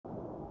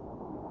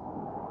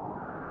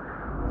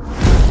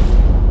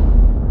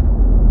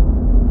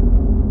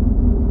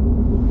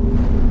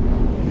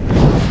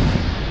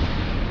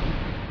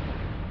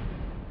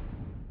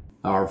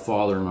Our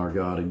Father and our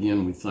God,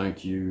 again, we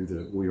thank you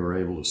that we are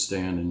able to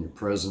stand in your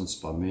presence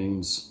by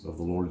means of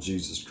the Lord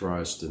Jesus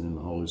Christ and in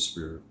the Holy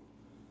Spirit.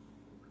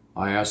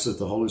 I ask that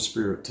the Holy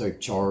Spirit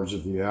take charge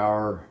of the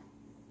hour.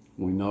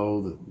 We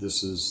know that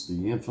this is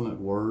the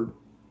infinite word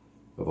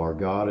of our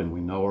God, and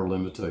we know our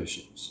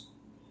limitations.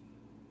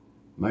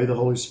 May the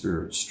Holy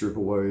Spirit strip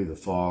away the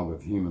fog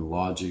of human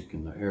logic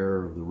and the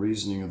error of the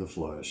reasoning of the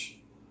flesh,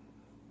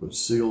 but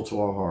seal to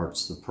our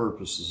hearts the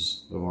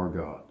purposes of our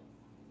God.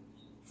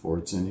 For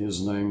it's in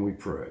his name we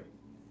pray.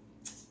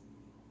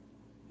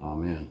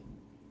 Amen.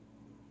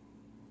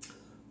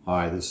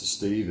 Hi, this is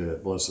Steve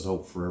at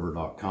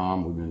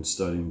blessedhopeforever.com. We've been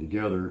studying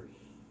together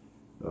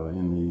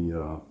in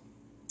the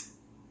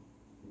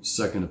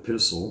second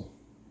epistle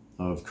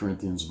of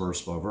Corinthians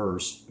verse by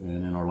verse.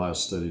 And in our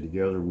last study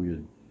together, we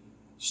had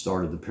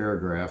started the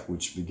paragraph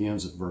which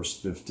begins at verse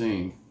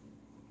 15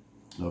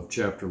 of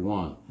chapter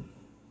 1.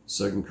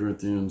 2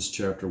 Corinthians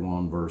chapter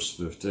 1, verse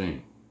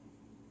 15.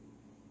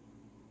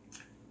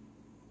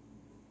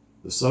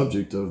 The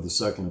subject of the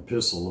second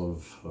epistle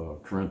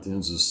of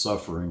Corinthians is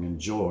suffering and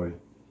joy.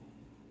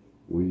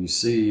 We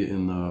see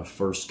in the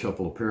first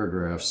couple of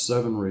paragraphs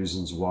 7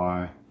 reasons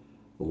why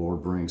the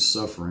Lord brings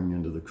suffering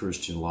into the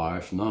Christian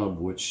life, none of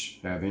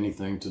which have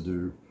anything to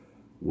do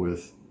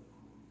with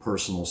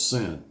personal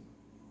sin.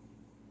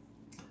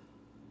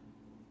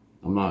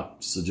 I'm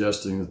not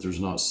suggesting that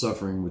there's not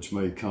suffering which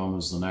may come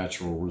as the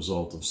natural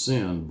result of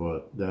sin,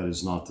 but that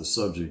is not the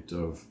subject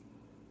of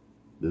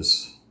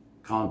this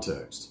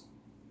context.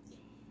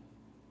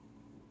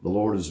 The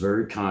Lord is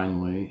very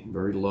kindly,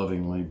 very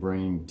lovingly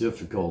bringing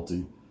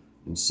difficulty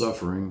and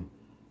suffering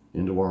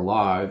into our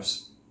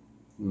lives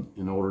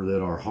in order that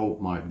our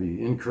hope might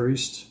be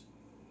increased,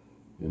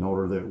 in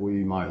order that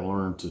we might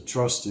learn to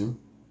trust Him,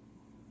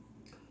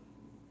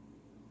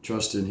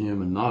 trust in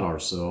Him and not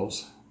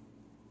ourselves,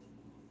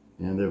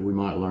 and that we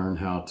might learn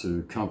how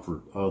to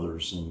comfort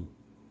others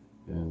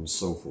and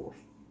so forth.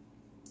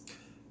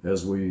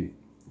 As we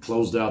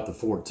closed out the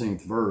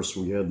 14th verse,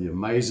 we had the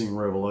amazing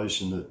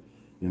revelation that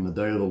in the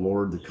day of the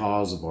Lord, the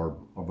cause of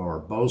our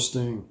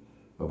boasting,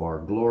 of our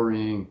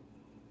glorying,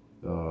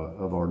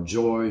 of our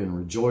joy and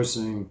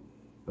rejoicing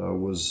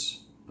was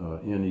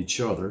in each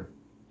other.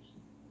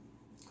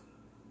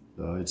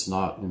 It's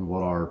not in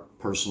what our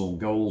personal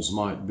goals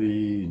might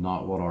be,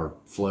 not what our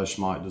flesh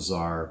might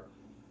desire,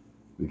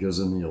 because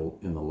in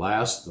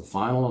the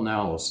final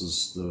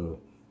analysis, the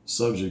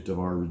subject of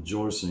our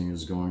rejoicing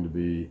is going to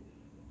be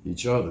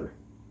each other.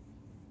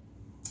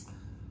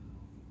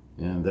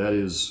 And that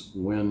is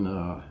when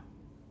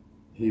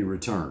He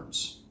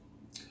returns,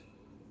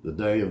 the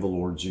day of the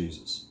Lord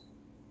Jesus.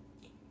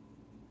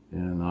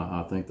 And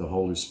I think the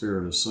Holy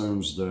Spirit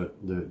assumes that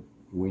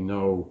we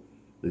know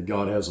that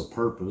God has a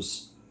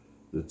purpose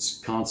that's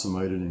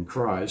consummated in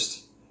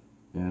Christ,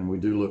 and we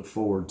do look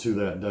forward to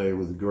that day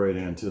with great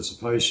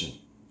anticipation.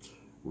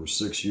 We're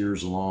 6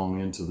 years along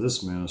into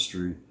this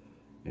ministry,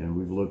 and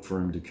we've looked for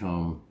Him to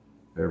come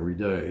every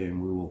day,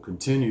 and we will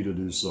continue to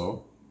do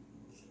so.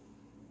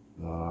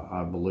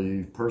 I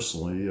believe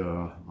personally,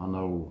 I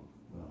know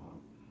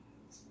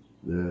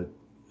that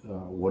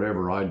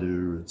whatever I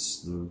do,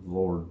 it's the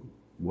Lord,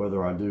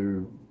 whether I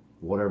do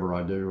whatever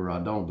I do or I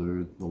don't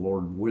do, the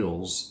Lord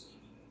wills,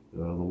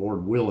 the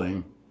Lord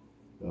willing,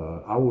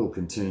 I will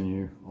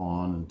continue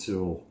on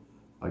until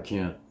I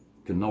can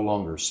no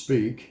longer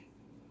speak.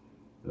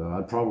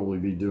 I'd probably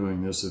be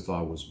doing this if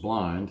I was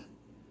blind.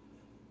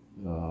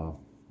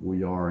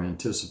 We are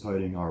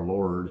anticipating our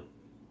Lord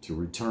to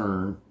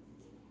return.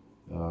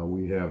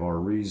 We have our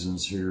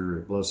reasons here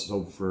at Blessed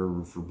Hope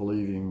Forever for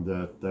believing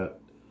that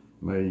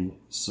may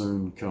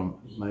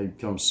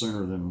come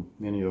sooner than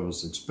many of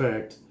us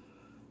expect,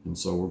 and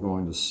so we're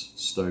going to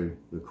stay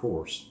the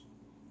course.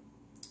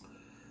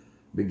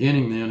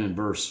 Beginning then in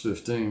verse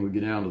 15, we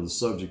get down to the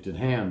subject at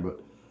hand, but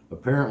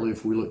apparently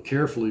if we look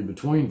carefully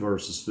between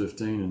verses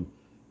 15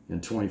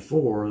 and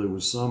 24, there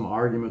was some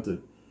argument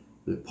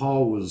that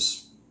Paul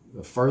was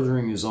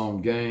furthering his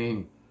own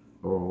gain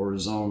or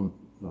his own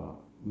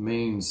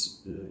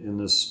means in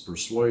this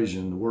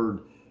persuasion. The word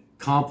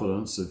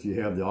confidence, if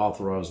you have the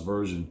Authorized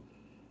Version,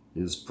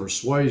 is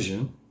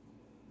persuasion.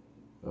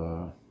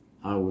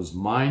 I was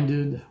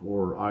minded,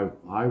 or I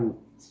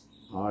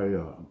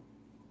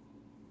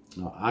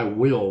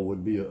will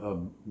would be a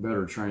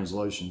better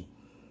translation,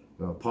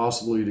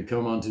 possibly to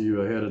come unto you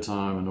ahead of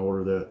time in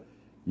order that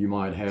you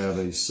might have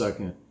a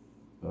second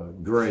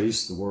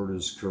grace. The word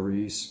is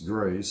charis,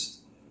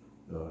 grace.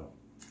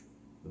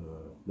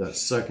 That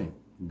second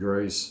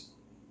grace,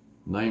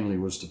 namely,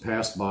 was to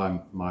pass by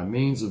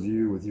means of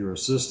you with your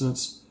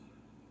assistance.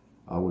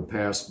 I would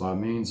pass by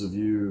means of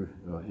you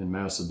in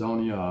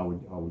Macedonia. I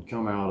would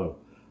come out of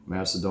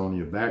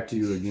Macedonia back to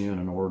you again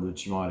in order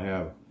that you might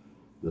have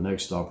the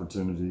next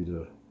opportunity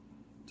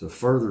to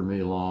further me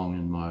along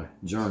in my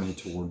journey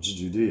towards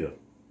Judea.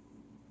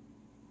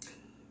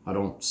 I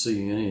don't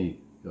see any,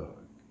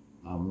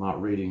 I'm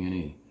not reading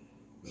any,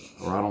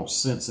 or I don't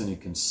sense any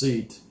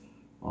conceit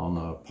on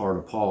the part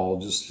of Paul,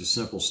 just a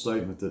simple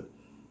statement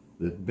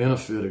that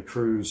benefit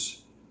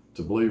accrues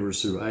to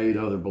believers who aid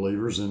other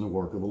believers in the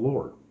work of the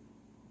Lord.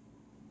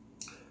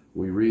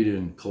 We read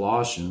in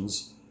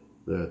Colossians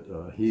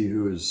that he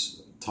who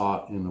is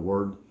taught in the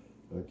word,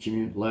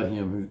 let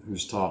him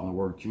who's taught in the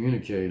word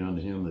communicate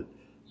unto him that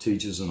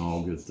teaches in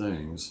all good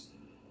things.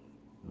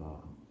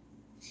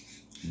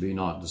 Be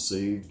not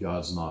deceived,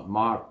 God's not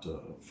mocked.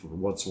 For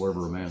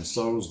whatsoever a man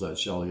sows, that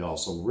shall he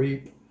also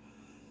reap.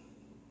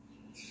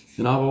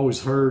 And I've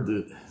always heard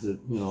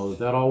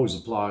that always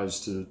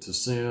applies to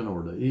sin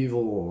or to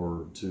evil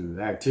or to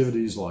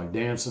activities like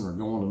dancing or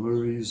going to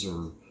movies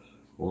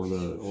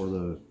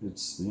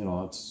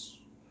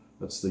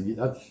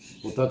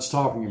what that's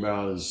talking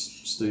about is,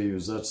 Steve,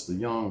 is that's the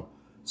young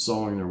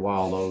sowing their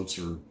wild oats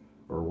or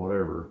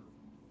whatever.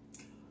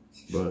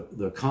 But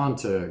the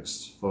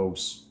context,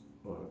 folks,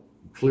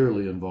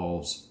 clearly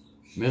involves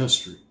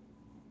ministry.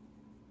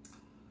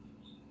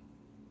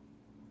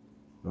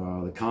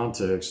 The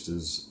context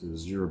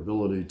is your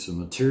ability to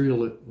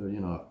materially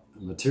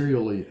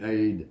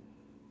aid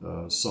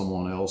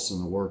someone else in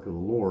the work of the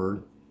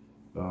Lord,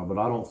 but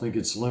I don't think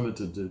it's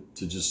limited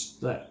to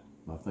just that.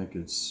 I think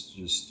it's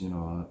just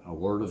a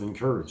word of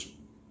encouragement.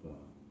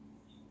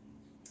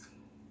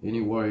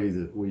 Any way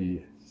that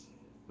we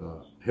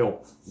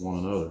help one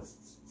another.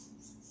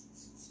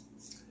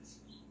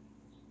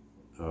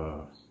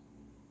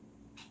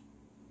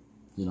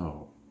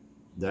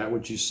 That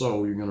which you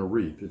sow, you're going to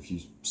reap if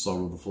you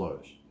sow to the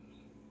flesh.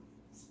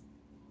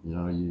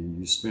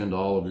 You spend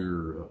all of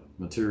your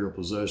material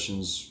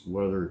possessions,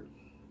 whether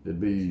it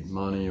be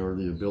money or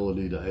the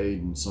ability to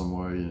aid in some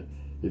way.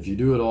 If you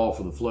do it all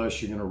for the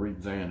flesh, you're going to reap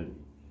vanity.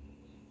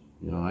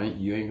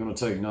 You ain't going to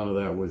take none of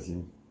that with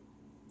you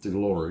to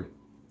glory.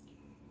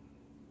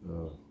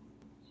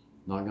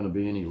 Not going to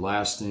be any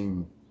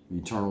lasting,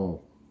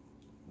 eternal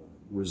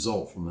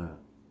result from that.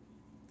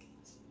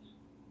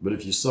 But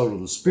if you sow to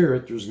the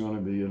Spirit, there's going to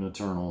be an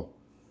eternal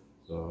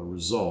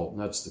result. And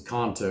that's the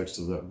context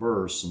of that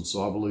verse. And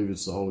so I believe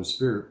it's the Holy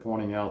Spirit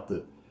pointing out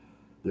that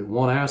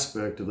one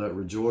aspect of that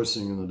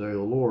rejoicing in the day of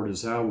the Lord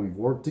is how we've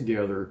worked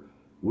together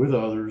with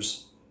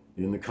others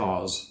in the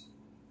cause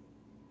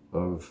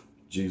of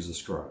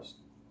Jesus Christ.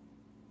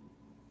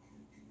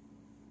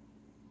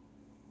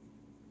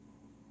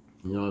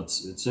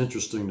 It's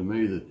interesting to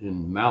me that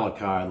in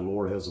Malachi, the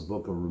Lord has a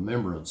book of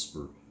remembrance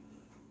for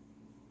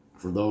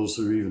those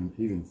who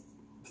even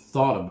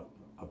thought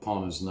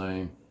upon his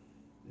name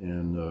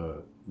and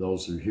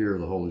those who hear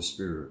the Holy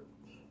Spirit.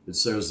 It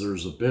says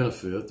there's a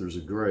benefit, there's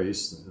a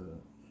grace.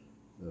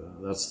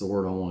 That's the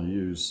word I want to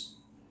use.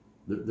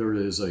 There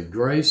is a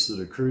grace that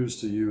accrues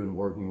to you in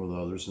working with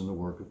others in the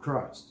work of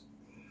Christ.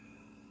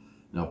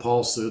 Now,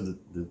 Paul said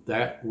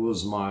that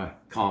was my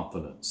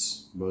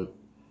confidence, but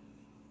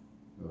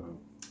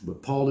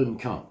Paul didn't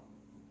come.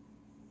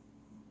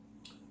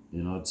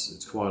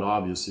 It's quite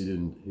obvious he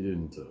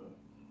didn't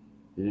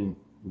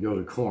go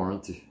to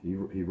Corinth.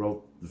 He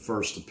wrote the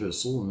first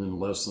epistle, and then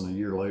less than a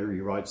year later, he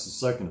writes the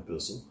second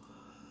epistle.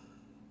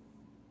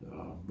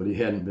 But he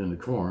hadn't been to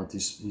Corinth.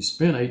 He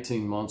spent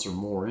 18 months or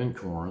more in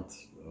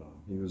Corinth.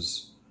 He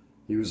was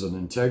an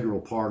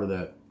integral part of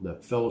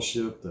that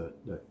fellowship,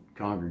 that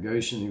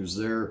congregation. He was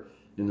there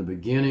in the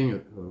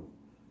beginning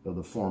of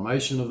the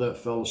formation of that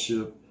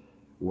fellowship,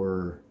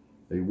 where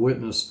a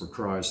witness for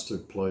Christ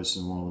took place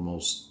in one of the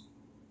most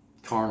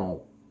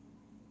carnal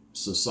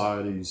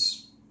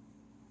societies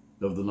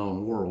of the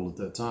known world at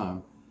that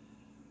time.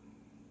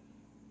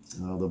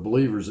 The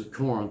believers at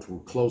Corinth were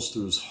close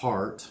to his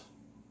heart,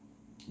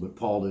 but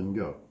Paul didn't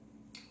go.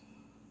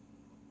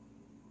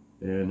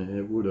 And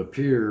it would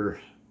appear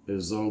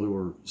as though there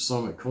were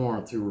some at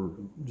Corinth who were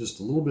just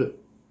a little bit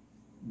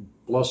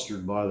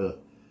flustered by the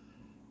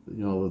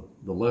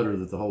letter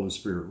that the Holy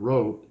Spirit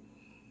wrote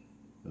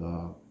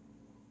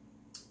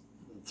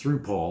through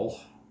Paul.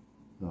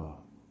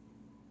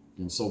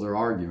 And so they're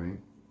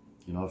arguing.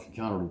 If you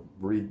kind of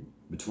read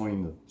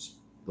between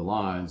the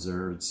lines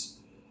there, it's,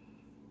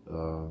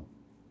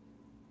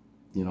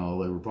 they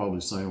were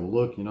probably saying, well,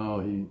 look,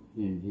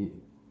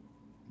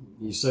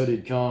 he said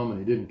he'd come and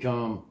he didn't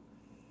come.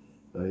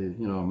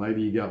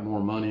 Maybe he got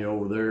more money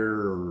over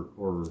there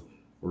or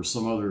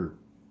some other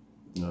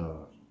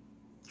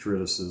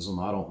criticism.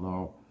 I don't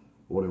know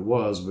what it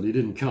was, but he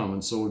didn't come.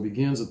 And so it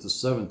begins at the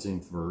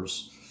 17th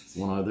verse.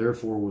 When I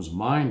therefore was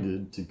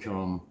minded to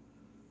come,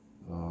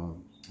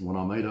 when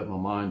I made up my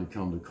mind to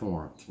come to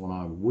Corinth, when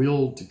I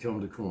willed to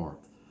come to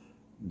Corinth,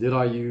 did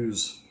I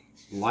use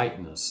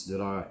lightness?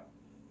 Did I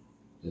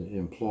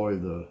employ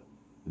the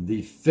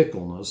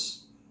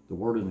fickleness? The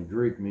word in the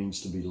Greek means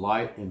to be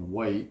light in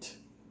weight,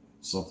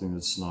 something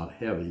that's not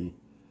heavy.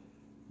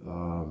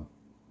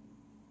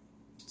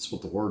 That's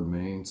what the word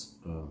means.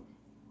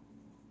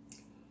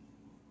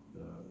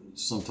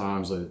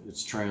 Sometimes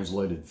it's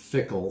translated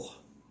fickle.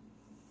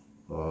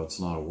 It's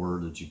not a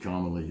word that you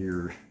commonly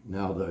hear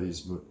nowadays,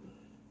 but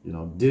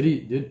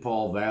did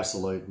Paul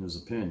vacillate in his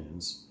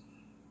opinions?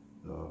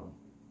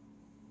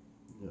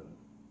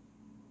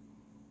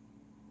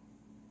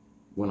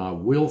 When I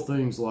will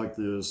things like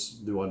this,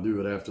 do I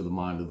do it after the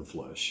mind of the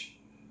flesh?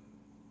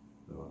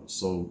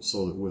 So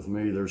that with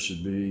me there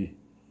should be,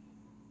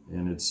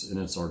 and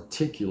it's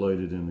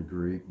articulated in the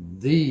Greek,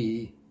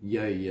 the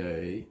yea,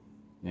 yea,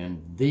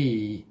 and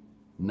the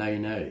nay,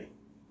 nay.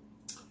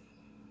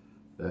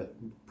 That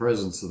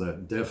presence of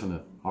that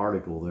definite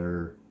article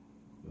there,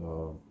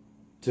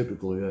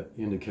 typically that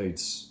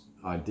indicates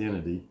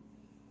identity.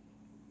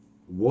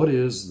 What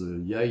is the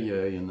yea,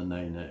 yea, and the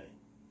nay, nay?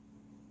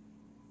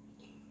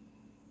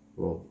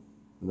 Well,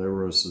 they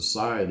were a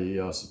society,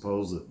 I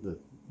suppose, that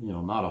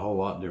not a whole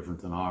lot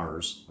different than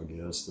ours, I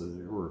guess.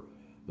 They were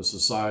a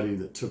society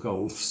that took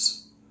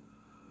oaths.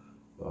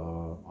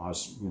 I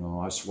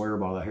swear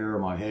by the hair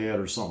of my head,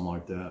 or something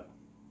like that.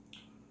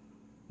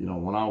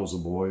 When I was a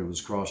boy, it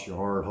was cross your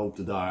heart, hope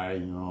to die. I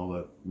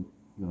don't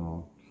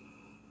know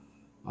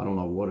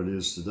what it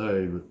is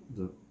today, but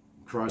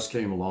Christ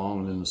came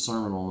along, and in the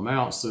Sermon on the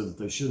Mount said that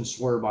they shouldn't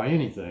swear by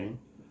anything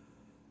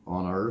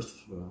on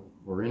earth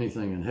or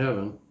anything in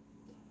heaven.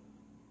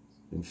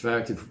 In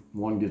fact, if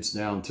one gets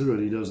down to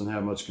it, he doesn't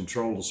have much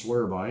control to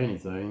swear by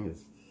anything.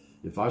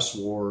 If I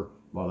swore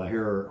by the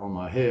hair on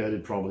my head,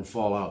 it'd probably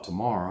fall out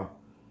tomorrow.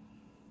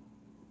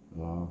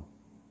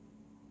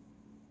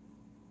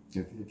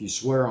 If you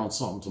swear on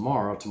something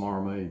tomorrow,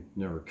 tomorrow may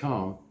never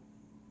come.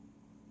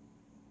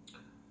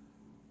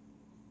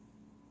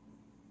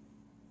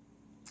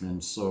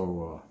 And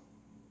so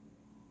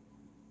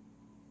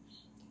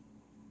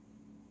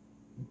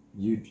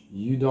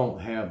you don't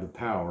have the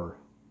power,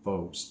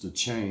 folks, to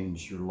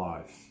change your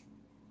life.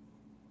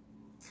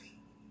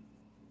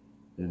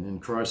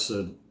 And Christ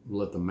said,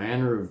 let the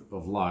manner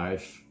of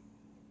life,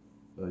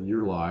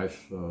 your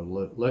life,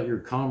 let your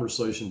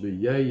conversation be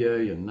yea,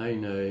 yea, and nay,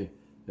 nay.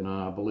 And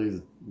I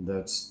believe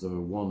that's the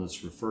one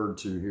that's referred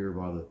to here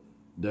by the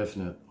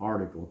definite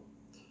article.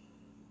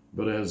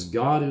 But as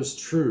God is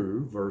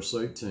true, verse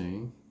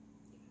 18,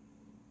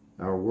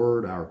 our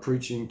word, our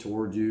preaching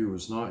toward you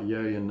is not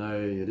yea and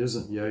nay. It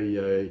isn't yea,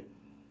 yea,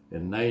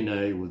 and nay,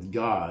 nay with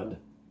God.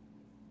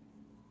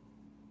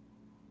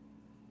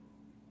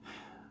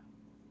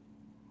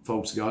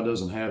 Folks, God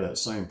doesn't have that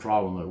same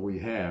problem that we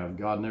have.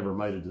 God never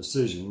made a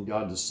decision.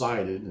 God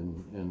decided,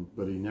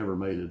 but he never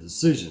made a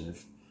decision.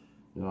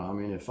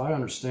 If I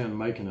understand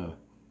making a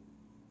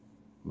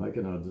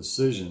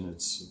decision,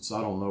 it's I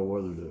don't know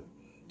whether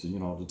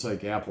to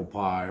take apple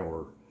pie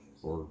or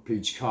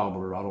peach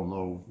cobbler. I don't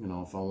know,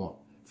 if I want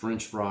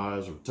French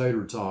fries or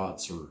tater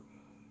tots or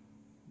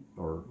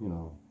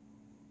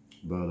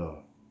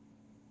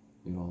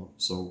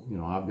so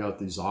I've got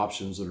these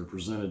options that are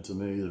presented to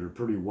me that are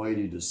pretty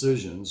weighty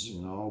decisions,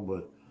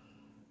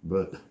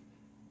 but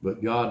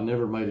God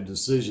never made a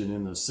decision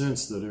in the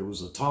sense that it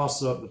was a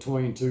toss-up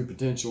between two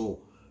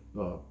potential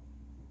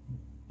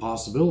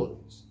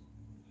possibilities.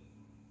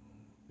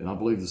 And I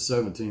believe the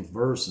 17th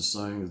verse is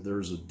saying that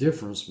there's a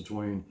difference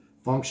between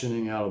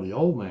functioning out of the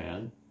old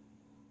man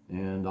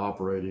and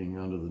operating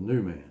under the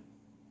new man.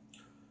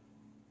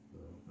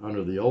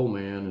 Under the old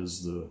man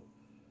is the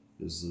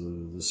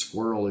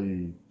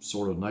squirrely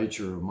sort of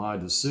nature of my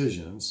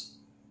decisions,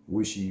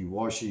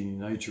 wishy-washy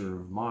nature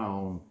of my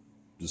own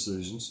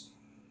decisions,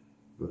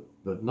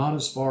 but not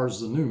as far as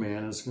the new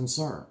man is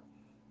concerned.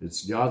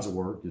 It's God's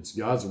work, it's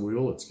God's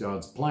will, it's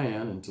God's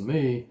plan, and to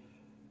me,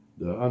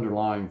 the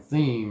underlying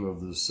theme of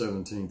the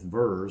 17th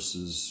verse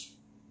is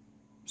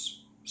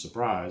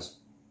surprise,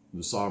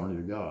 the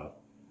sovereignty of God.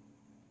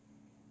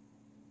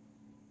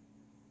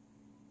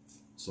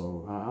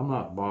 So I'm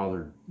not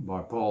bothered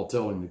by Paul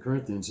telling the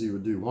Corinthians he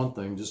would do one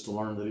thing just to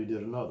learn that he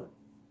did another.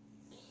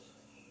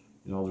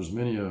 There's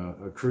many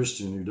a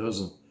Christian who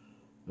doesn't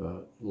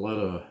let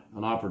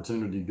an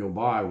opportunity go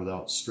by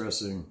without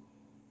stressing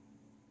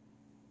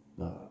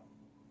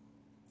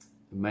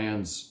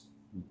man's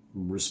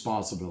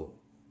responsibility.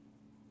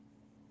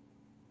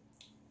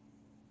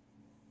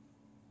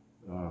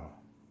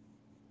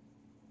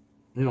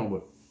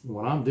 But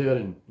when I'm dead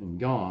and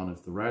gone,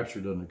 if the rapture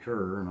doesn't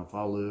occur, and if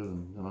I live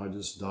and I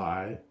just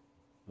die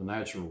a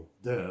natural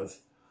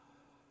death,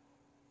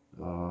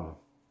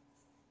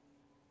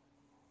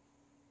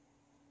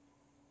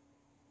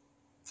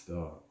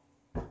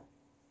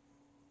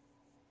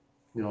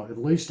 at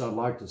least I'd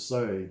like to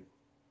say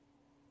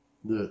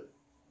that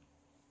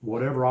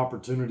whatever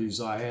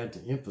opportunities I had to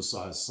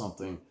emphasize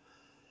something,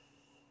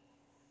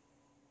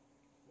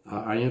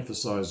 I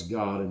emphasize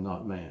God and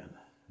not man.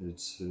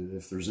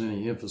 If there's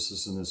any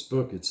emphasis in this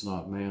book, it's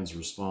not man's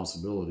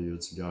responsibility,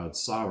 it's God's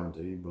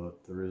sovereignty,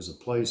 but there is a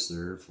place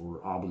there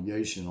for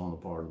obligation on the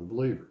part of the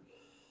believer.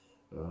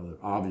 There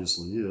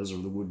obviously is, or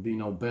there would be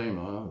no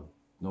bema,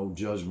 no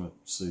judgment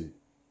seat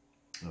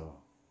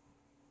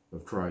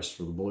of Christ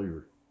for the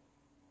believer.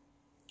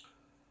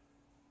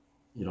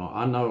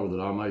 I know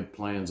that I make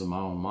plans in my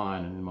own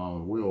mind and in my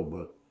own will,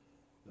 but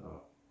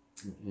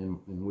in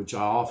which I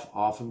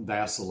often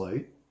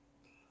vacillate.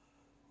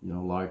 The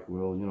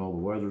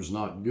weather's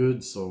not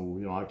good,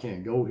 so I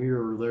can't go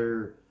here or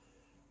there.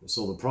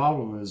 So the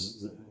problem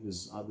is that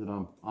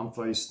I'm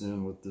faced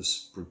in with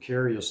this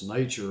precarious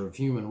nature of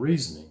human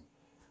reasoning.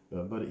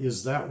 But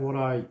is that what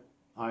I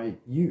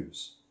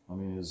use?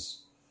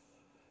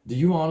 Do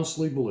you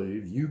honestly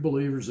believe, you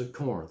believers at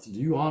Corinth, do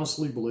you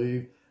honestly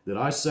believe that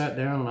I sat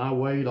down and I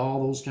weighed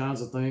all those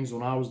kinds of things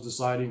when I was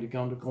deciding to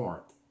come to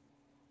Corinth?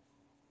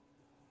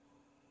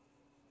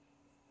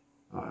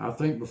 I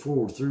think before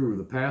we're through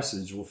the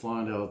passage, we'll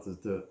find out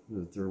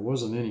that there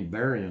wasn't any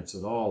variance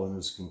at all in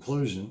his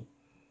conclusion.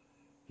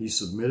 He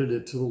submitted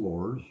it to the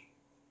Lord.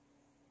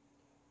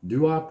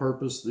 Do I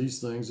purpose these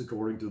things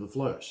according to the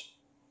flesh?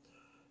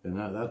 And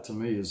that to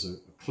me is a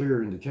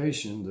clear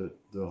indication that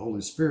the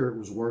Holy Spirit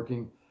was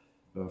working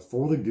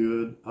for the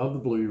good of the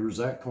believers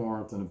at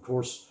Corinth, and of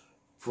course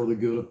for the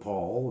good of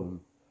Paul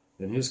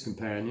and his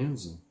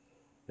companions.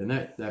 And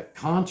that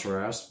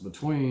contrast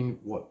between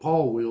what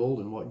Paul willed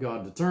and what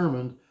God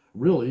determined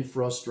really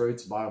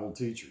frustrates Bible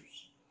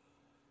teachers.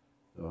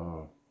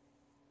 You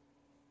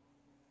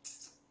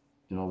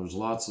know, there's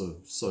lots of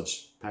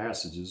such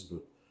passages,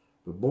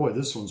 but boy,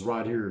 this one's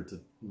right here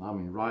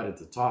right at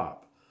the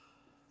top.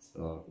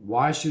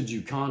 Why should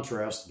you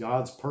contrast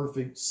God's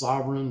perfect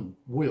sovereign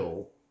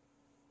will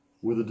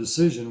with a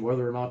decision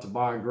whether or not to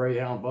buy a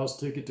Greyhound bus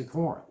ticket to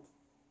Corinth?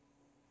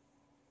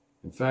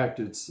 In fact,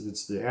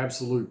 it's the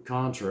absolute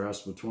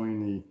contrast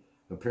between the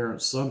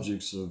apparent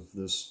subjects of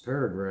this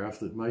paragraph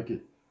that make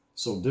it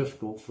so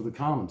difficult for the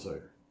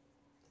commentator.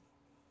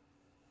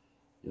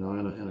 You know,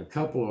 in a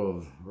couple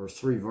of, or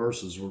 3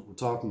 verses, we're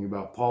talking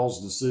about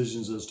Paul's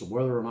decisions as to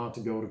whether or not to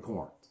go to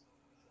Corinth.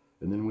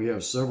 And then we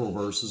have several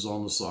verses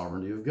on the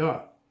sovereignty of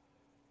God.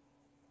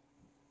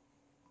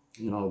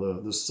 You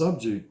know, the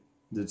subject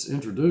that's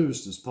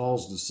introduced is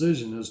Paul's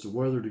decision as to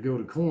whether to go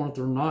to Corinth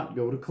or not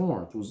go to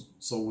Corinth.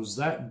 Was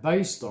that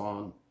based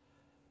on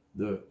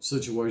the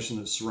situation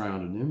that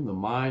surrounded him, the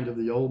mind of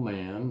the old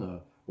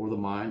man or the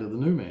mind of the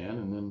new man?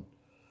 And then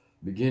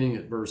beginning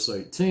at verse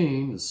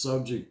 18, the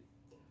subject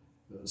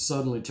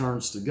suddenly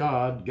turns to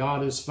God.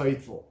 God is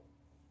faithful.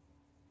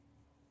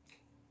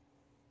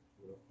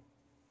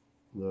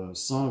 The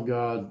Son of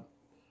God,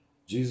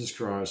 Jesus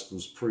Christ,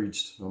 was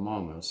preached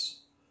among us.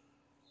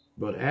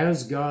 But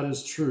as God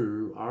is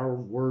true, our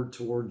word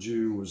toward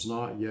you was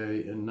not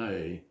yea and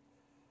nay.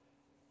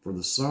 For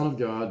the Son of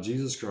God,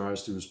 Jesus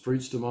Christ, who was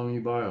preached among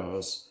you by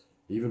us,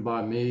 even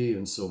by me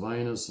and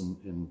Silvanus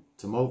and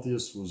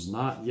Timotheus, was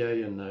not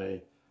yea and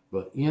nay,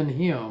 but in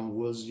him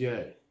was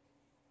yea.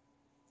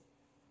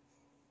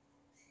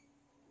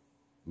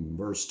 In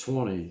verse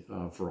 20,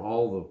 for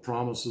all the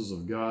promises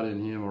of God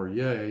in him are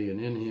yea, and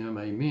in him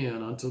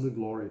amen, unto the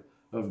glory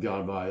of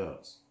God by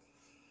us.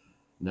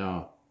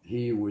 Now,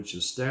 he which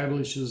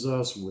establishes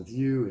us with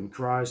you in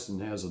Christ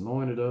and has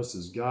anointed us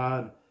is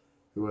God,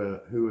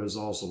 who has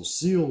also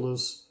sealed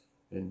us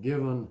and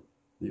given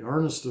the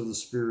earnest of the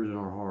Spirit in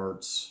our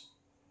hearts.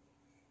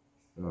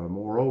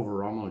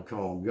 Moreover, I'm going to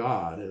call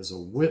God as a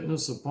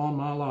witness upon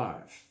my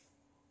life.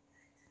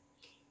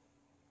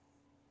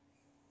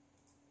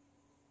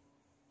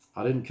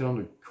 I didn't come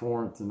to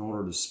Corinth in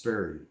order to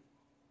spare you.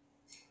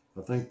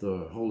 I think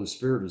the Holy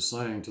Spirit is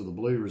saying to the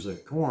believers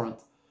at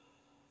Corinth,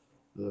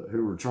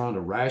 who were trying to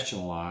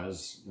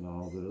rationalize, you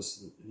know,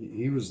 this.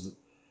 He was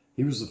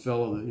the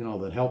fellow that, you know,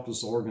 that helped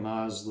us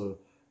organize the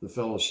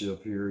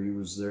fellowship here. He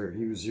was there.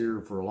 He was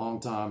here for a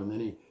long time, and then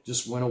he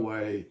just went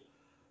away.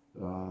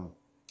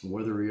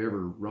 Whether he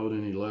ever wrote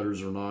any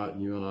letters or not,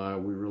 you and I,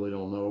 we really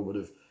don't know. But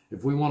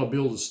if we want to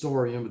build a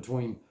story in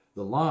between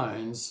the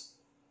lines,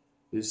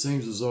 it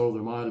seems as though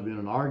there might have been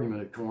an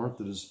argument at Corinth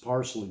that is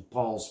partially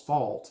Paul's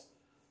fault,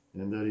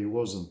 and that he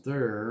wasn't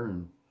there.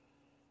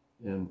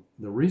 And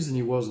the reason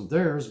he wasn't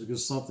there is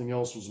because something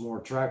else was more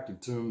attractive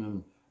to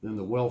him than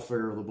the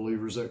welfare of the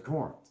believers at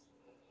Corinth.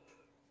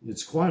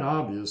 It's quite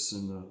obvious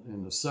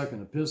in the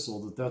second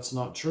epistle that that's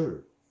not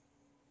true.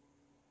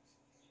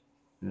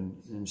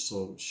 And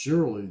so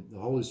surely the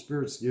Holy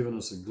Spirit's given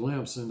us a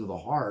glimpse into the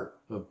heart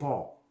of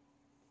Paul.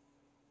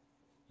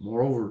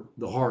 Moreover,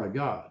 the heart of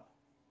God.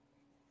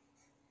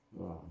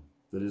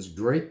 That his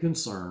great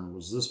concern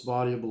was this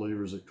body of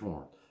believers at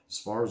Corinth. As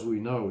far as we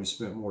know, he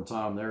spent more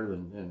time there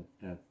than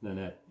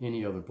at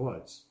any other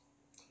place.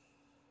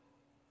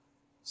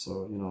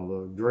 So, you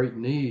know, the great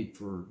need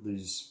for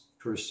these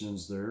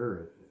Christians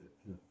there,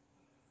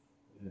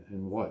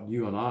 and what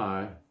you and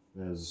I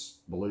as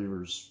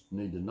believers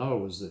need to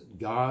know, is that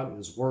God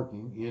is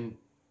working in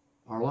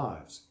our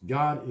lives.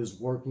 God is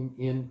working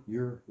in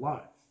your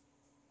life.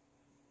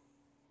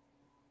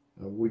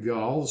 We've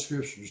got all the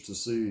scriptures to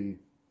see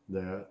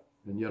that,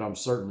 and yet I'm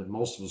certain that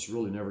most of us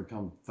really never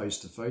come face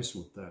to face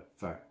with that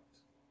fact.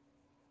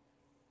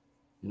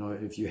 You know,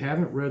 if you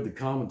haven't read the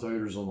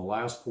commentators on the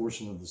last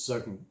portion of the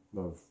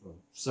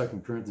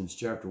 2 Corinthians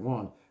chapter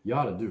 1, you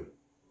ought to do it.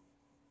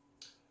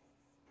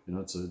 You know,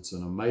 it's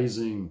an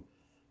amazing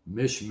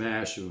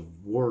mishmash of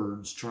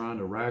words trying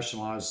to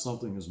rationalize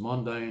something as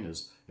mundane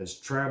as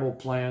travel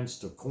plans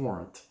to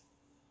Corinth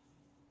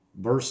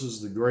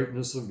versus the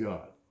greatness of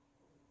God.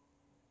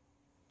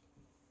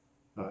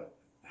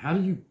 How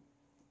do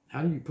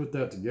you put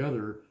that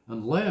together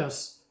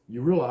unless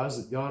you realize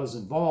that God is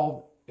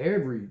involved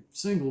every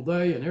single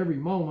day and every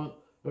moment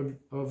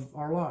of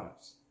our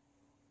lives?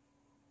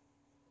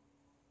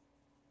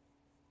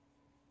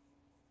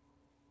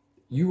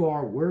 you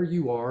are where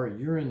you are, and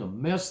you're in the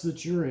mess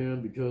that you're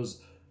in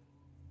because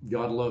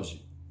God loves you.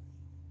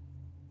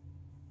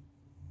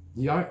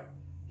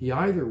 He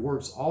either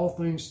works all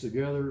things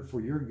together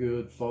for your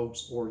good,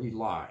 folks, or he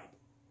lied.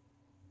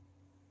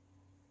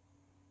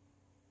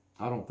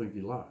 I don't think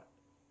he lied.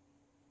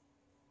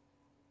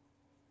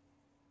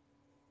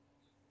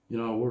 You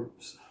know,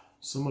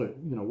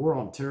 we're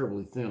on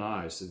terribly thin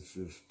ice if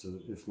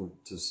we're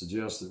to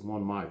suggest that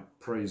one might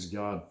praise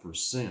God for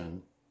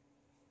sin.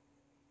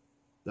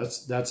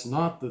 That's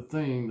not the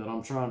thing that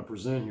I'm trying to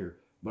present here.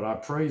 But I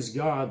praise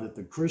God that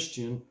the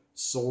Christian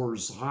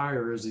soars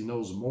higher as he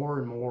knows more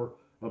and more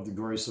of the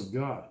grace of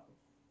God.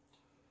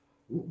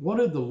 What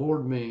did the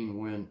Lord mean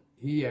when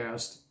he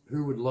asked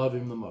who would love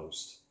him the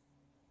most?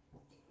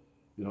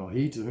 You know,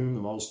 he to whom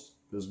the most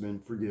has been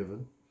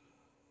forgiven.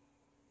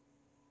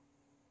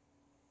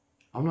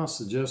 I'm not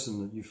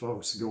suggesting that you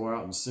folks go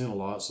out and sin a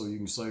lot so you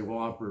can say,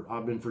 well,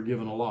 I've been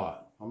forgiven a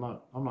lot. I'm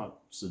not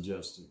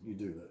suggesting you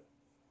do that.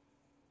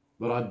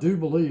 But I do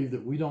believe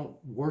that we don't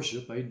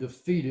worship a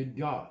defeated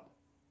God.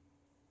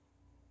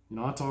 You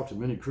know, I talk to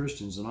many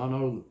Christians, and I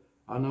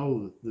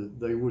know that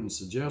they wouldn't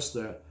suggest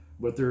that,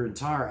 but their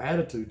entire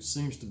attitude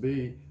seems to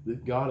be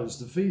that God is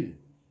defeated.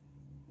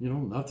 You know,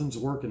 nothing's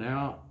working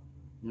out.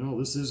 You know,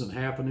 this isn't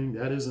happening.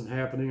 That isn't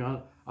happening.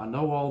 I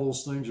know all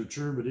those things are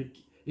true, but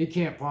it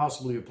can't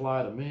possibly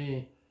apply to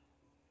me.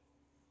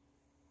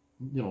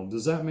 You know,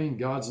 does that mean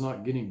God's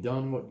not getting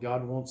done what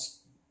God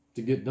wants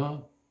to get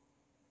done?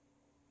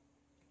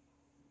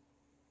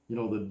 You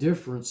know, the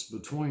difference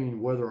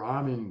between whether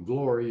I'm in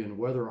glory and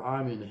whether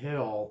I'm in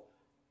hell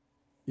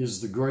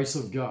is the grace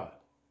of God.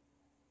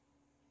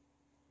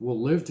 We'll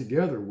live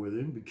together with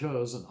him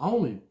because, and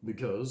only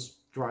because,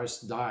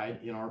 Christ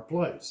died in our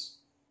place.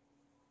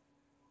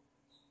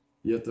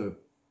 Yet the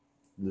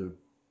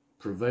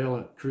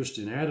prevalent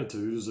Christian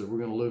attitude is that we're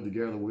going to live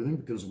together with him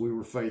because we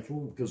were faithful,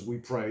 because we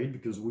prayed,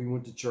 because we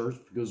went to church,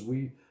 because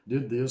we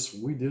did this,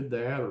 we did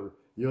that, or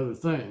the other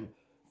thing.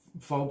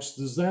 Folks,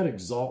 does that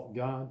exalt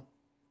God?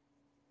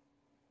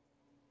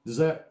 Does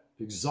that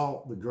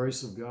exalt the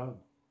grace of God?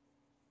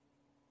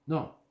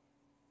 No.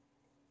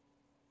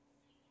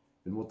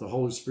 And what the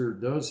Holy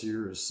Spirit does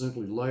here is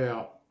simply lay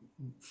out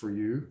for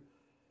you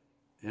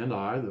and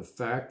I the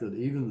fact that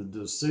even the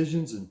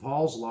decisions in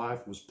Paul's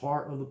life was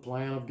part of the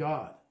plan of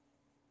God.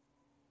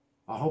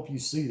 I hope you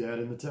see that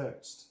in the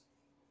text.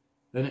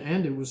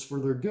 And it was for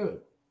their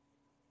good.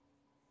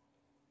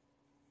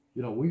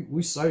 You know,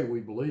 we say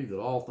we believe that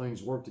all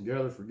things work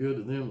together for good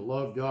to them that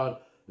love God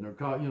and are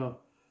called, you know.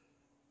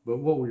 But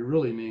what we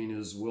really mean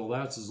is, well,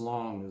 that's as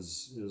long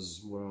as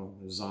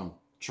I'm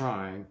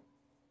trying.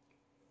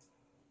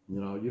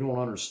 You know, you don't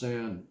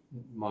understand,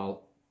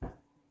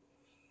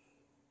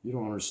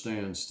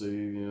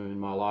 Steve. You know, in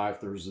my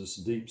life, there's this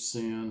deep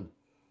sin.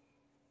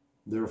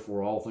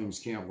 Therefore, all things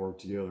can't work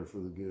together for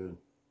the good.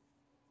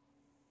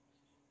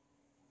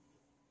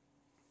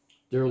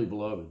 Dearly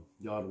beloved,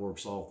 God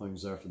works all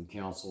things after the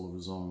counsel of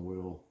his own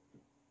will.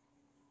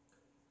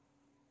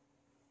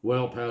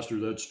 Well, Pastor,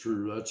 that's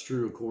true. That's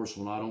true, of course,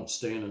 when I don't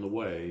stand in the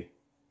way.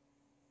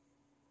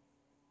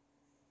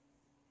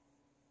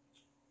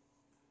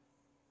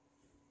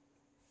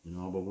 You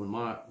know, but when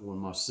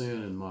my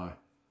sin and my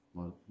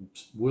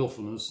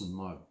willfulness and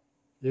my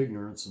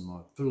ignorance and my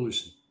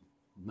foolish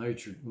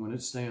nature, when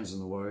it stands in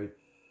the way,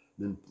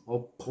 then,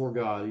 oh, poor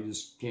God, he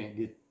just can't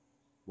get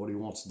what he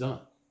wants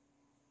done.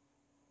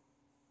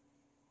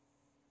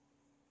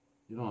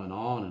 You know, and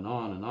on and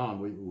on and on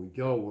we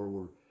go, where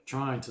we're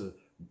trying to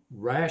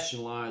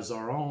rationalize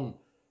our own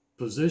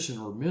position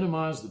or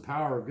minimize the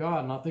power of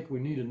God. And I think we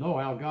need to know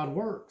how God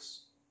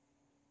works.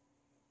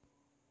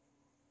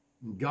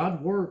 And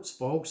God works,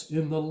 folks,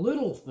 in the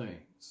little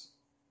things.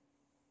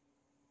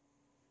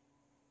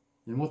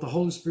 And what the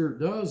Holy Spirit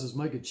does is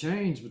make a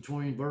change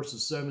between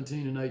verses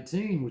 17 and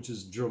 18, which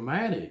is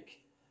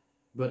dramatic.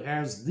 But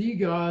as the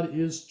God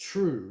is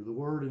true, the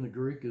word in the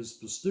Greek is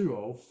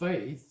pisteuo,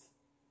 faith.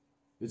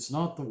 It's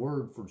not the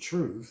word for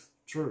truth,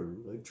 true.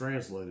 They've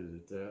translated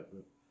it that,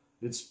 but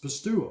it's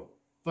pisteuo,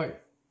 faith.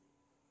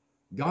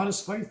 God is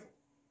faithful.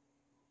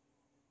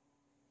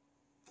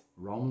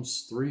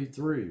 Romans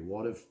 3:3,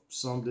 what if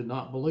some did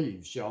not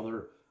believe? Shall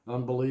their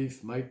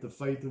unbelief make the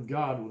faith of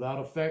God without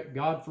effect?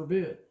 God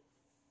forbid.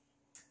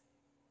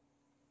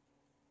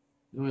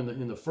 You know,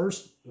 in the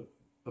first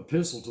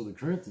epistle to the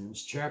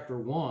Corinthians, chapter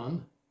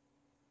 1,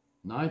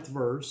 9th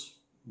verse,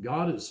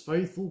 God is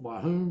faithful, by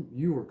whom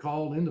you were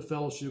called into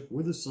fellowship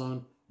with his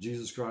Son,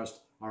 Jesus Christ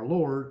our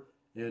Lord.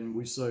 And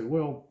we say,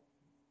 well,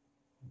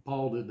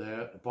 Paul did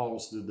that,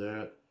 Apollos did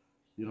that,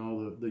 you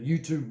know, the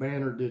YouTube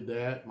banner did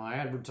that, my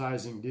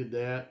advertising did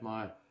that,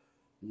 my,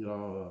 you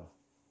know,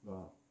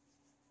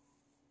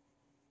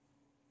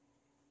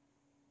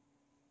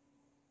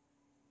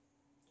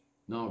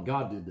 no,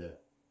 God did that.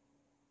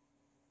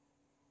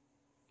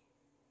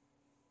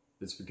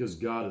 It's because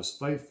God is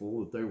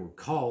faithful that they were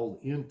called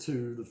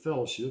into the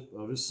fellowship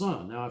of his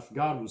Son. Now, if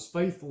God was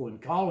faithful in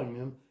calling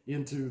them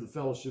into the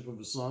fellowship of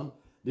his Son,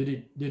 did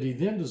he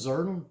then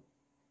desert them?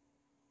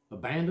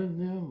 Abandon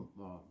them?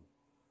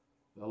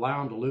 allow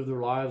them to live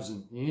their lives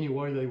in any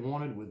way they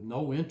wanted with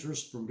no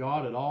interest from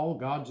God at all?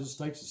 God just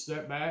takes a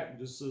step back and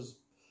just says,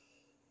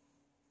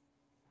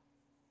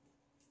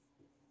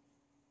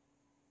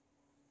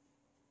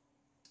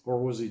 or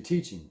was he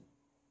teaching?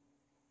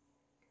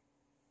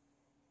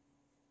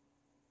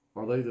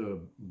 Are they the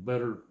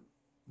better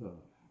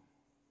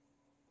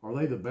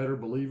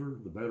believer,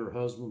 the better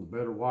husband, the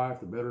better wife,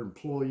 the better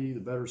employee, the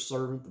better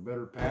servant, the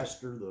better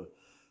pastor,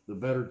 the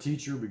better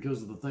teacher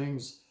because of the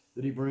things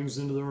that he brings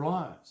into their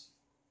lives?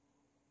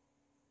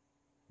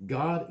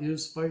 God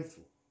is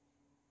faithful.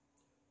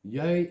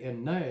 Yea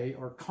and nay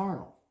are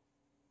carnal.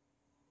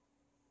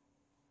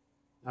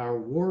 Our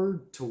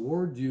word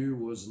toward you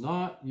was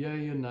not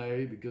yea and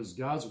nay, because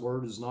God's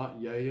word is not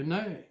yea and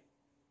nay.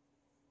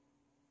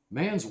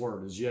 Man's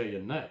word is yea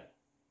and nay.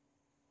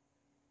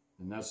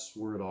 And that's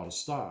where it ought to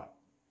stop.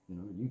 You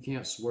know, you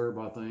can't swear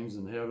by things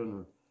in heaven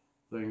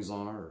or things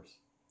on earth.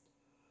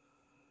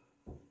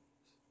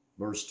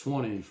 Verse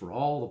 20, for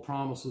all the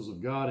promises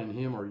of God in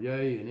him are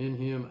yea, and in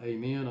him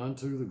amen,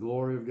 unto the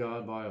glory of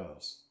God by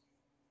us.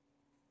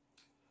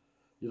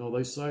 You know,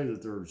 they say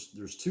that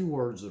there's two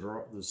words that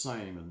are the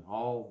same in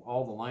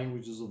all the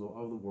languages of the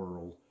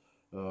world.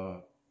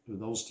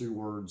 Those two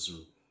words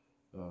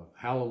are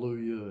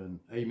hallelujah and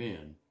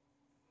amen.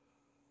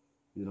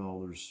 You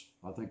know,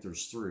 I think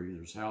there's three.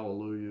 There's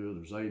hallelujah,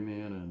 there's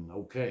amen, and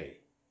okay.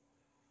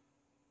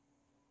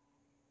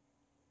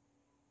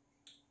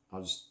 I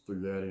just threw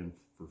that in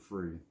for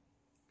free.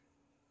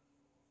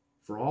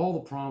 For all the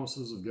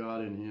promises of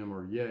God in him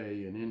are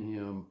yea, and in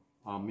him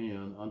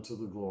amen, unto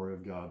the glory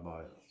of God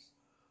by us.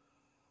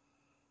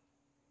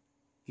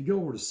 If you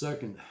go over to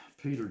 2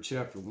 Peter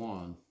chapter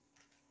 1,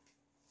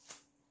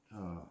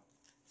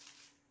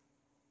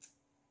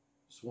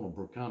 just want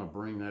to kind of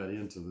bring that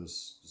into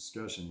this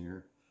discussion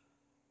here.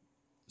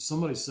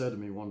 Somebody said to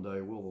me one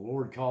day, well, the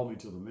Lord called me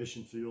to the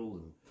mission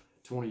field, and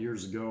 20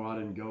 years ago I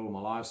didn't go.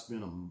 My life's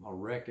been a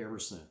wreck ever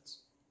since.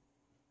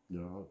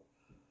 You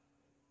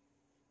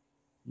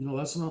know,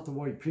 that's not the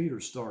way Peter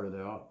started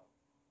out.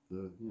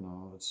 We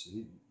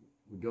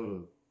go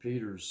to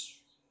Peter's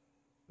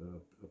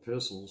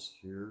epistles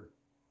here.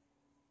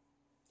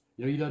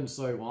 You know, he doesn't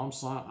say, well,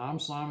 I'm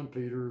Simon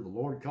Peter. The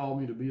Lord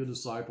called me to be a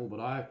disciple, but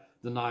I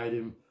denied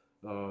him.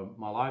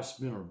 My life's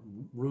been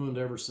ruined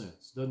ever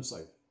since. Doesn't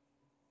say that.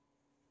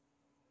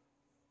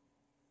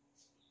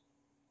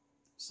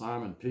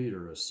 Simon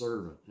Peter, a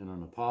servant and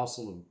an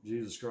apostle of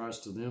Jesus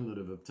Christ, to them that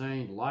have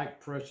obtained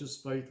like precious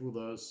faith with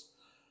us.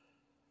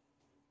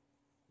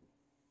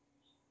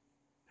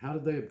 How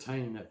did they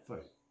obtain that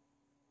faith?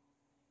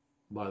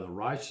 By the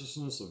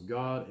righteousness of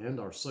God and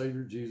our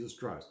Savior Jesus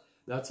Christ.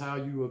 That's how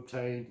you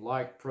obtain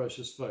like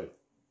precious faith.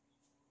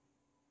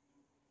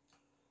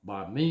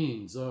 By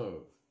means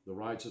of the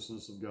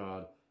righteousness of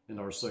God and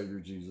our Savior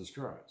Jesus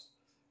Christ.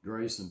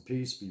 Grace and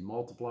peace be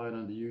multiplied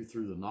unto you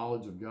through the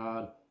knowledge of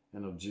God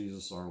and of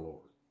Jesus our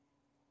Lord.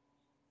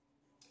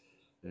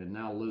 And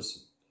now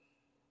listen,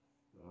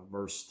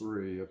 verse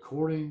 3,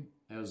 according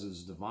as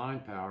his divine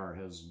power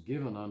has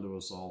given unto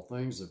us all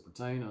things that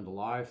pertain unto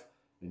life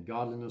and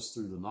godliness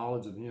through the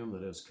knowledge of him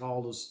that has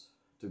called us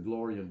to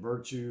glory and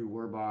virtue,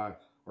 whereby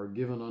are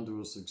given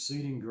unto us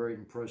exceeding great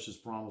and precious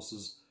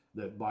promises,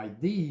 that by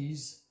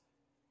these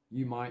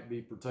you might be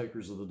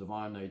partakers of the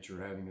divine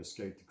nature, having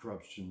escaped the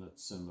corruption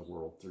that's in the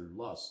world through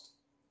lust.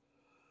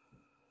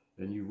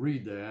 And you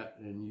read that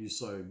and you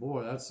say,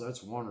 boy,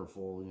 that's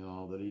wonderful, you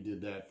know, that he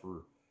did that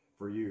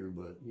for you,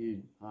 but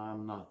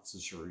I'm not so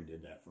sure he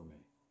did that for me.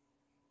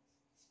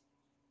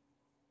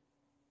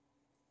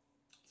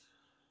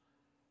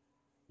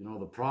 You know,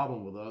 the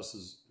problem with us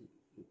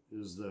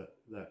is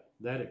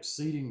that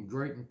exceeding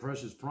great and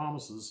precious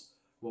promises.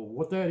 Well,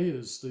 what that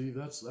is, Steve,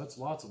 that's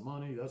lots of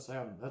money, that's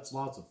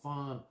lots of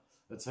fun,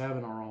 that's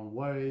having our own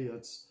way,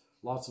 that's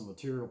lots of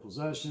material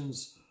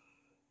possessions.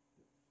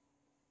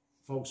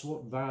 Folks,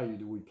 what value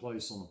do we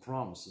place on the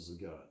promises of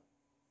God?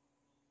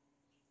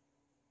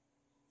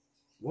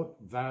 What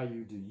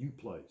value do you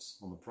place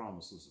on the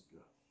promises of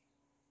God?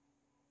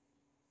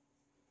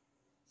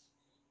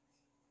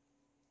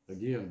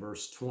 Again,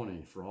 verse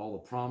 20, for all the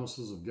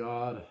promises of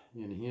God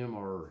in him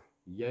are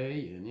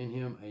yea, and in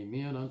him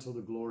amen, unto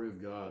the glory of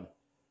God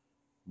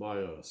by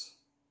us.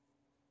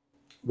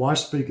 Why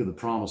speak of the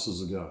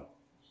promises of God?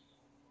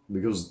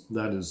 Because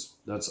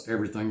that's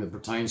everything that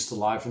pertains to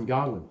life and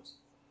godliness.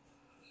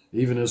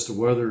 Even as to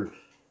whether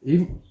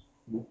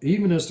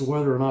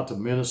or not to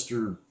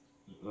minister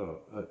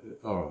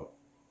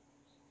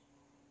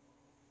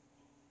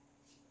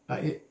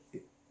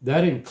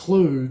that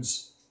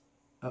includes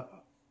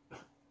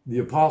the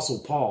Apostle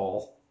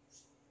Paul.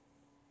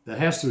 That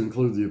has to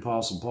include the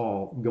Apostle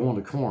Paul going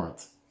to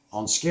Corinth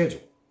on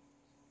schedule.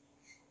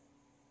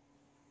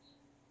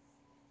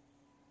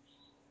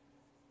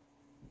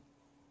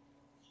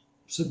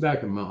 Sit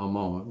back a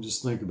moment and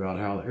just think about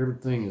how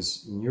everything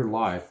is in your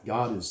life.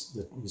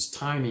 His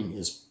timing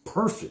is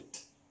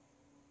perfect.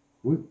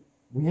 We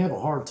have a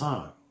hard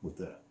time with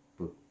that.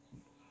 But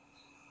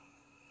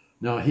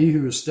now he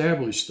who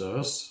established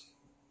us,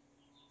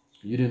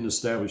 you didn't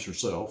establish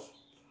yourself.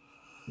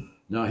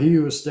 Now he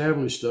who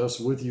established us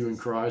with you in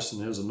Christ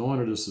and has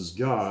anointed us as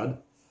God,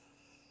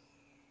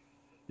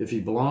 if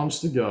he belongs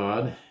to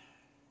God,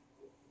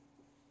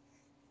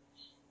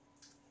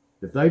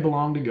 if they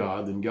belong to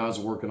God, then God's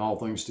working all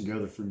things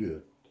together for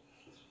good,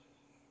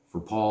 for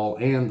Paul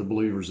and the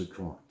believers at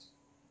Corinth.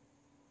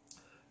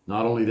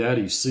 Not only that,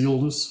 he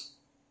sealed us.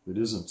 It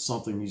isn't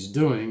something he's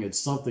doing, it's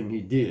something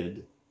he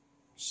did.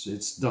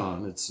 It's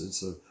done.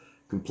 It's a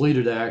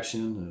completed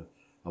action,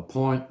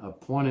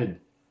 appointed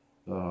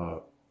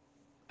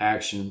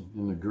action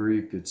in the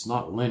Greek. It's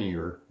not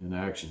linear in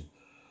action,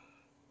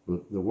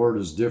 but the word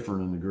is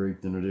different in the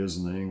Greek than it is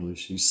in the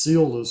English. He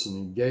sealed us and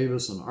he gave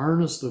us an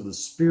earnest of the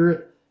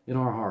Spirit in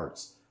our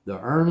hearts. The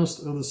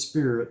earnest of the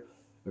Spirit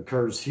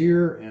occurs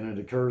here and it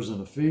occurs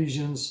in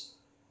Ephesians.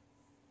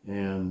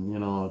 And, you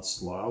know,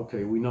 it's like,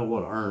 okay, we know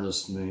what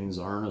earnest means,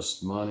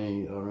 earnest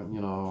money.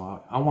 You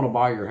know, I want to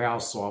buy your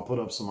house, so I'll put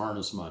up some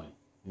earnest money.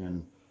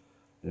 And,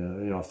 you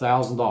know,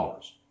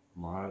 $1,000,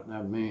 right?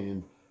 That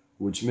mean,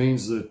 which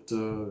means that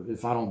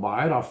if I don't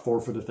buy it, I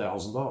forfeit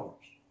 $1,000.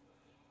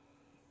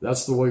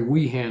 That's the way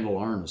we handle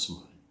earnest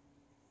money.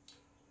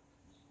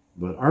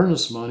 But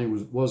earnest money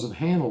wasn't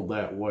handled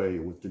that way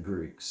with the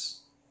Greeks.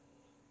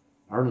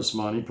 Earnest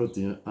money put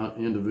the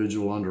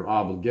individual under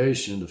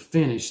obligation to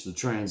finish the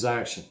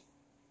transaction.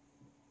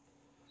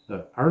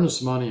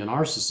 Earnest money in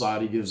our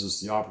society gives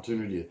us the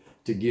opportunity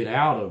to get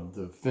out of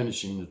the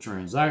finishing the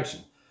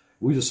transaction.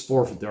 We just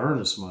forfeit the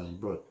earnest money,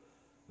 but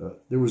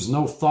there was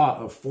no thought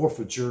of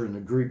forfeiture in the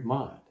Greek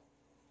mind.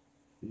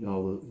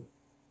 You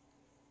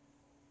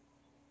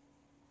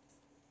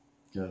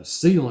know,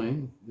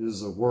 sealing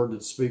is a word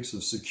that speaks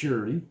of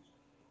security.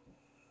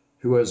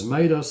 Who has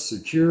made us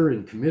secure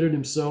and committed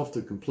himself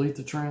to complete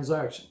the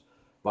transaction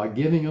by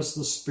giving us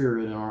the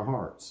Spirit in our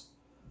hearts.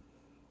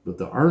 But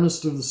the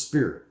earnest of the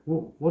Spirit,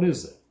 well, what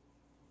is that?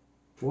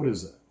 What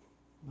is that?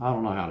 I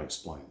don't know how to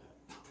explain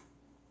that.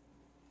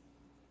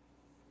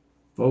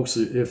 Folks,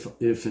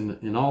 if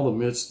in all the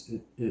midst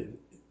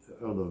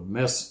of the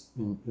mess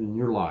in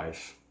your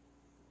life,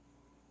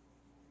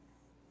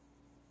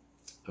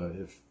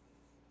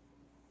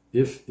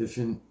 if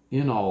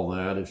in all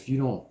that, if you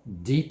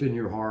don't deep in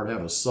your heart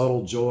have a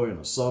subtle joy and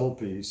a subtle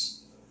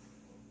peace,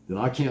 then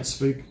I can't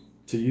speak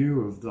to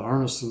you of the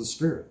earnest of the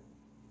Spirit.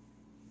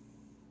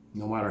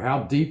 No matter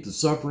how deep the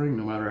suffering,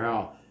 no matter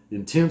how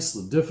intense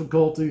the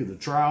difficulty, the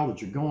trial that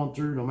you're going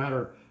through, no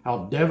matter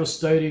how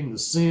devastating the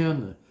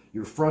sin,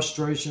 your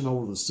frustration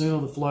over the sin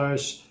of the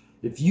flesh,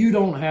 if you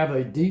don't have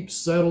a deep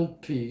settled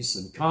peace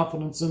and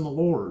confidence in the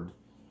Lord,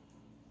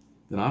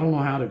 then I don't know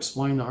how to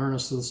explain the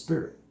earnest of the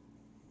Spirit.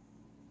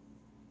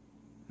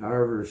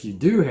 However, if you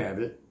do have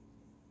it,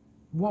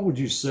 what would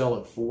you sell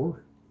it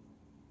for?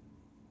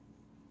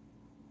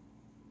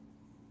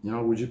 You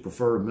know, would you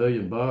prefer $1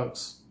 million?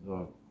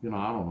 You know,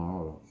 I don't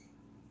know.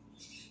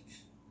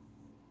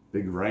 A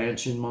big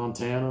ranch in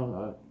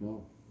Montana? You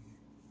know.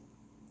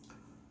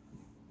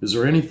 Is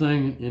there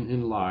anything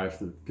in life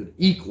that could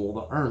equal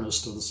the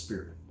earnest of the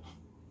Spirit?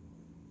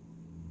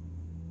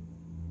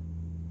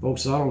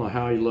 Folks, I don't know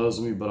how he loves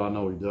me, but I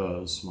know he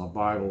does. My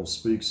Bible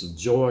speaks of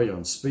joy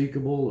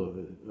unspeakable,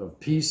 of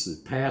peace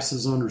that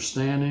passes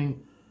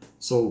understanding.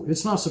 So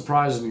it's not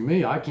surprising to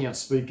me. I can't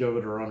speak of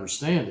it or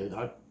understand it.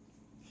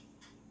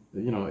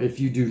 You know, if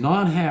you do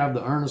not have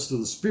the earnest of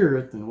the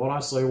Spirit, then what I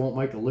say won't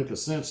make a lick of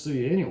sense to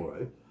you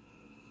anyway.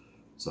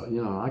 So,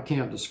 you know, I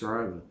can't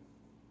describe it.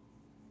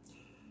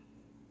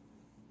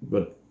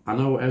 But I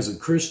know as a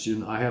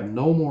Christian, I have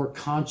no more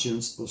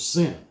conscience of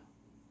sin.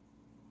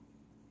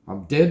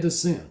 I'm dead to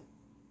sin.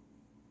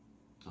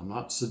 I'm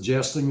not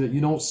suggesting that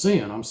you don't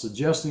sin. I'm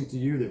suggesting to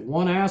you that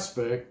one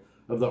aspect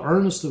of the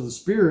earnest of the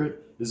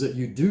Spirit is that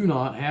you do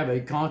not have a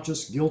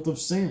conscious guilt of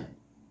sin.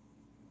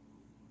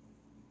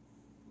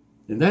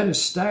 And that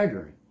is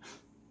staggering.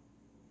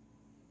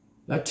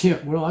 That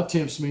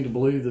tempts me to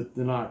believe that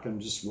then I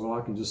can just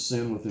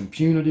sin with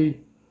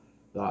impunity,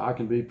 that I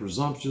can be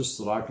presumptuous,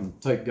 that I can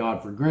take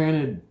God for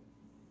granted,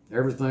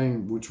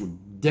 everything which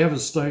would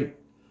devastate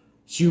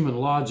human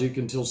logic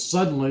until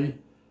suddenly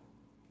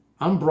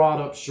I'm brought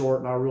up short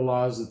and I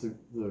realize that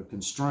the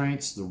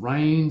constraints, the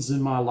reins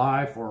in my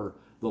life are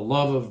the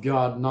love of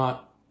God,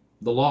 not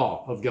the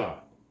law of God.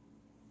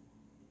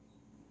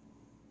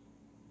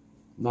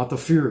 Not the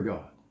fear of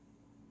God,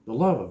 the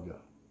love of God.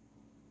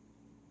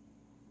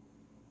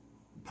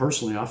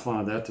 Personally, I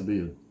find that to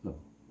be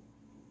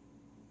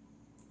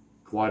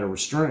quite a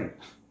restraint.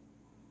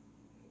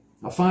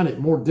 I find it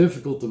more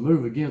difficult to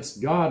move against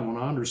God when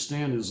I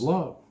understand His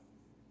love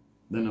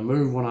than to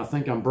move when I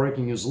think I'm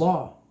breaking His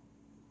law.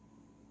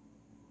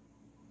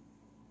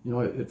 You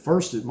know, at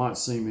first it might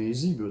seem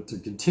easy, but to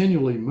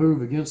continually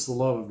move against the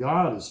love of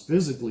God is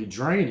physically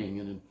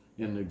draining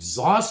and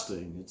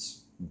exhausting.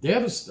 It's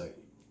devastating.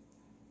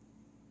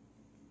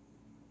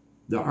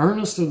 The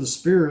earnest of the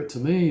Spirit to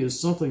me is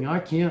something I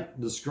can't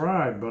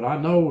describe, but I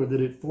know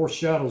that it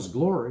foreshadows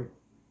glory.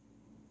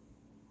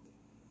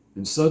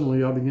 And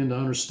suddenly I begin to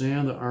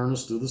understand the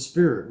earnest of the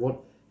Spirit, what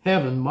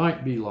heaven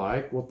might be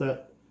like, what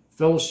that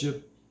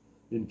fellowship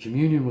in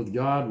communion with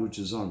God, which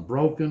is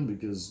unbroken,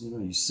 because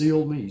He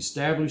sealed me, He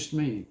established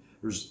me.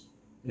 There's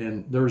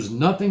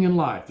nothing in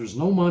life. There's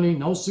no money,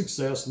 no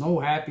success, no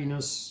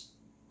happiness.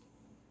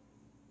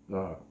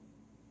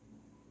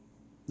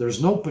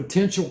 There's no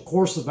potential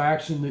course of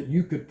action that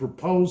you could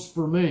propose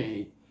for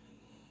me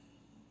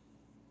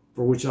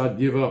for which I'd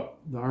give up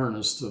the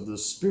earnest of the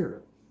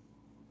Spirit.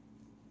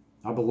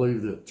 I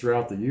believe that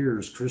throughout the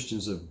years,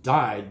 Christians have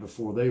died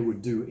before they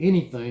would do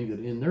anything that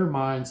in their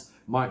minds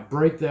might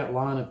break that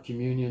line of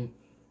communion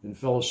and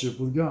fellowship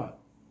with God.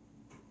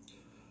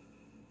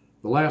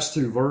 The last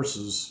two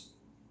verses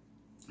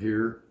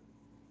here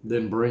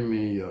then bring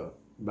me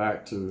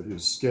back to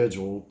his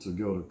schedule to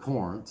go to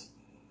Corinth.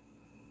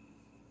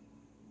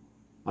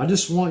 I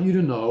just want you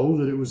to know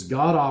that it was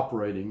God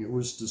operating. It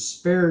was to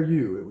spare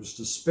you. It was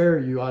to spare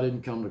you I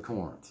didn't come to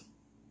Corinth.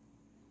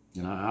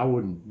 And I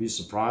wouldn't be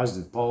surprised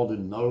if Paul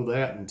didn't know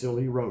that until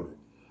he wrote it.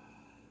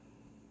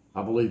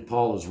 I believe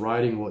Paul is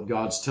writing what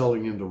God's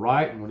telling him to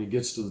write. And when he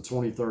gets to the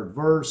 23rd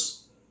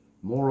verse,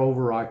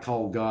 moreover, I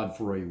call God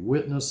for a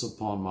witness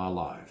upon my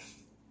life.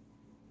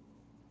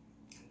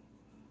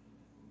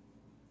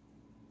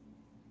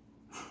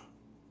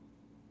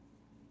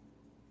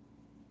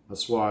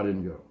 That's why I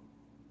didn't go.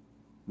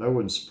 That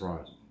wouldn't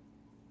surprise me.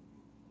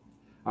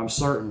 I'm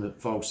certain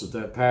that, folks,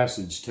 that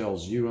passage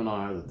tells you and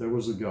I that there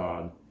was a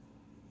God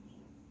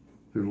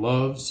who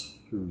loves,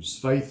 who's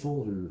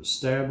faithful, who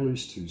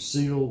established, who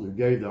sealed, who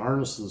gave the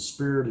earnest of the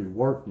Spirit, who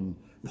worked in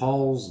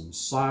Paul's and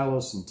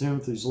Silas and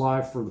Timothy's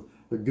life for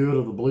the good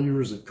of the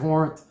believers at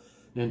Corinth.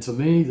 And to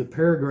me, the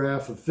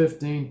paragraph of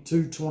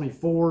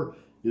 15:224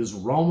 is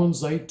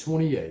Romans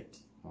 8:28,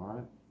 all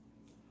right,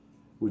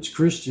 which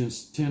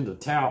Christians tend to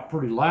tout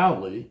pretty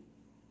loudly,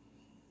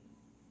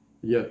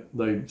 yet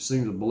they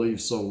seem to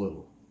believe so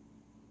little.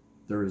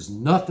 There is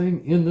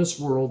nothing in this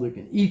world that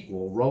can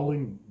equal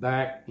rolling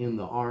back in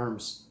the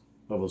arms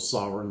of a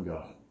sovereign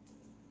God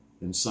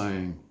and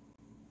saying,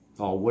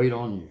 I'll wait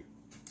on you.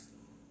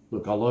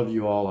 Look, I love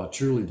you all. I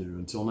truly do.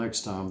 Until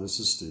next time, this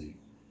is Steve.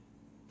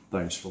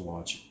 Thanks for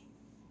watching.